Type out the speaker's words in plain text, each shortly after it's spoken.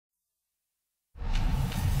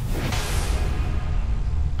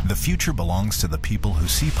The future belongs to the people who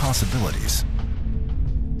see possibilities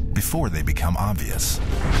before they become obvious.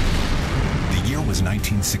 The year was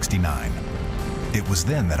 1969. It was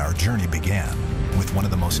then that our journey began, with one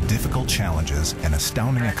of the most difficult challenges and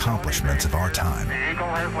astounding accomplishments of our time,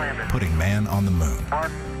 putting man on the moon.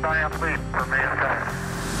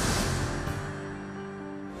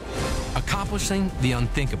 Accomplishing the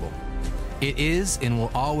unthinkable. It is and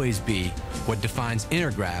will always be what defines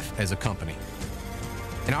Intergraph as a company.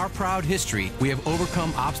 In our proud history, we have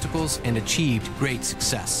overcome obstacles and achieved great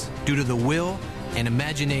success due to the will and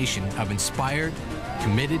imagination of inspired,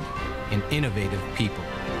 committed, and innovative people.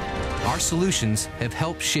 Our solutions have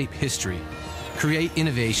helped shape history, create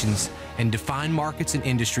innovations, and define markets and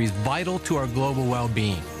industries vital to our global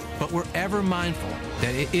well-being. But we're ever mindful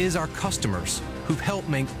that it is our customers who've helped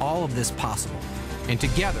make all of this possible. And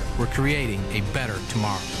together, we're creating a better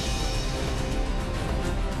tomorrow.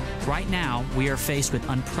 Right now, we are faced with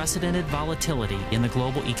unprecedented volatility in the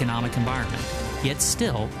global economic environment. Yet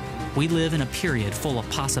still, we live in a period full of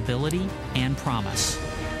possibility and promise.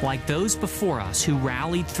 Like those before us who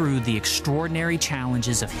rallied through the extraordinary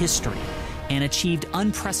challenges of history and achieved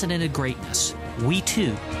unprecedented greatness, we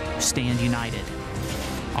too stand united.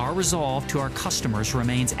 Our resolve to our customers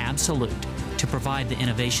remains absolute to provide the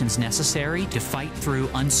innovations necessary to fight through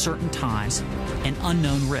uncertain times and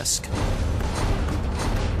unknown risk.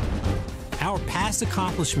 Our past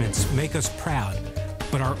accomplishments make us proud,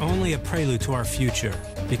 but are only a prelude to our future,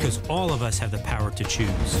 because all of us have the power to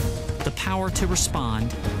choose. The power to respond.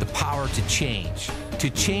 The power to change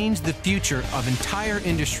the future of entire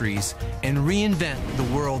industries and reinvent the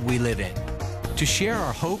world we live in. To share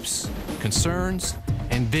our hopes, concerns,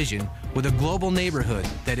 and vision with a global neighborhood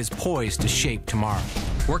that is poised to shape tomorrow.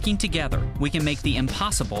 Working together, we can make the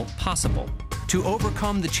impossible possible. To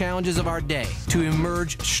overcome the challenges of our day, to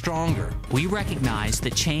emerge stronger. We recognize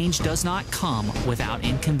that change does not come without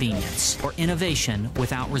inconvenience or innovation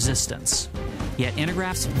without resistance. Yet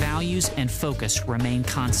Intergraph's values and focus remain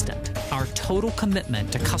constant. Our total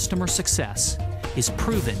commitment to customer success is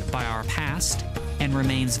proven by our past and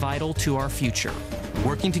remains vital to our future.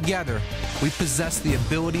 Working together, we possess the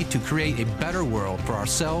ability to create a better world for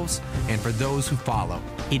ourselves and for those who follow.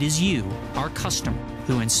 It is you, our customer,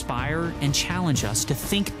 who inspire and challenge us to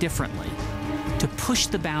think differently, to push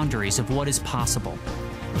the boundaries of what is possible.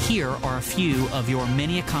 Here are a few of your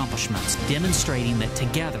many accomplishments demonstrating that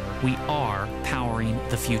together we are powering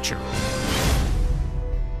the future.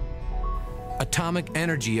 Atomic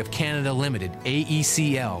Energy of Canada Limited,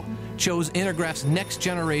 AECL, chose Intergraph's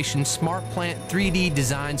next-generation Smart Plant 3D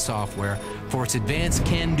design software for its advanced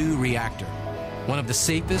CANDO reactor, one of the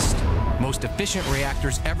safest, most efficient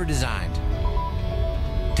reactors ever designed.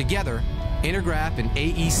 Together, Intergraph and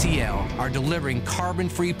AECL are delivering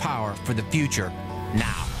carbon-free power for the future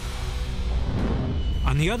now.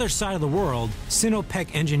 On the other side of the world,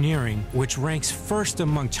 Sinopec Engineering, which ranks first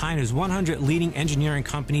among China's 100 leading engineering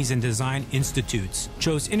companies and design institutes,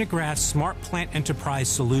 chose Intergraph's Smart Plant Enterprise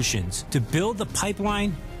Solutions to build the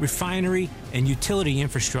pipeline, refinery, and utility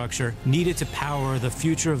infrastructure needed to power the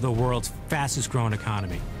future of the world's fastest-growing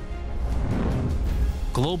economy.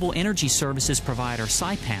 Global energy services provider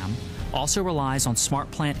Saipem also relies on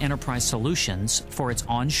Smart Plant Enterprise Solutions for its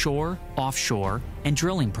onshore, offshore, and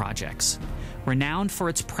drilling projects. Renowned for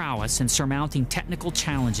its prowess in surmounting technical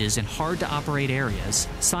challenges in hard-to-operate areas,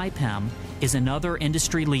 Saipem is another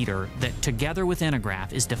industry leader that, together with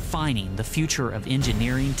Intergraph, is defining the future of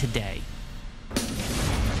engineering today.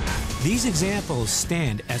 These examples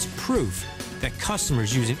stand as proof that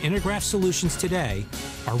customers using Intergraph solutions today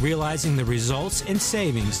are realizing the results and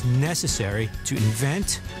savings necessary to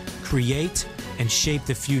invent, create, and shape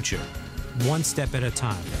the future, one step at a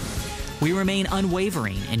time. We remain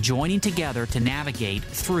unwavering in joining together to navigate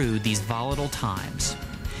through these volatile times.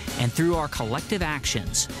 And through our collective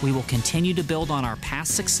actions, we will continue to build on our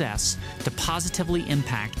past success to positively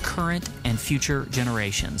impact current and future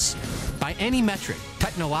generations. By any metric,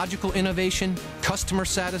 technological innovation, customer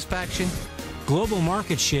satisfaction, global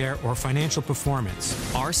market share, or financial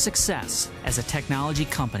performance, our success as a technology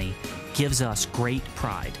company gives us great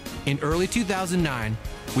pride. In early 2009,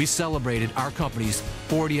 we celebrated our company's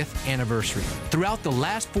 40th anniversary. Throughout the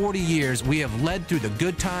last 40 years, we have led through the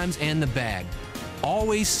good times and the bad,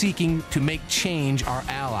 always seeking to make change our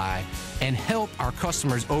ally and help our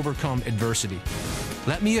customers overcome adversity.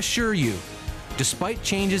 Let me assure you, despite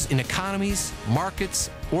changes in economies, markets,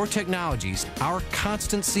 or technologies, our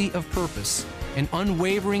constancy of purpose and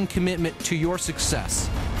unwavering commitment to your success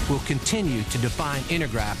will continue to define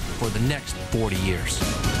Intergraph for the next 40 years.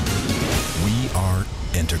 We are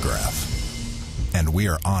Intergraph. And we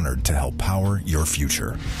are honored to help power your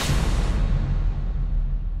future.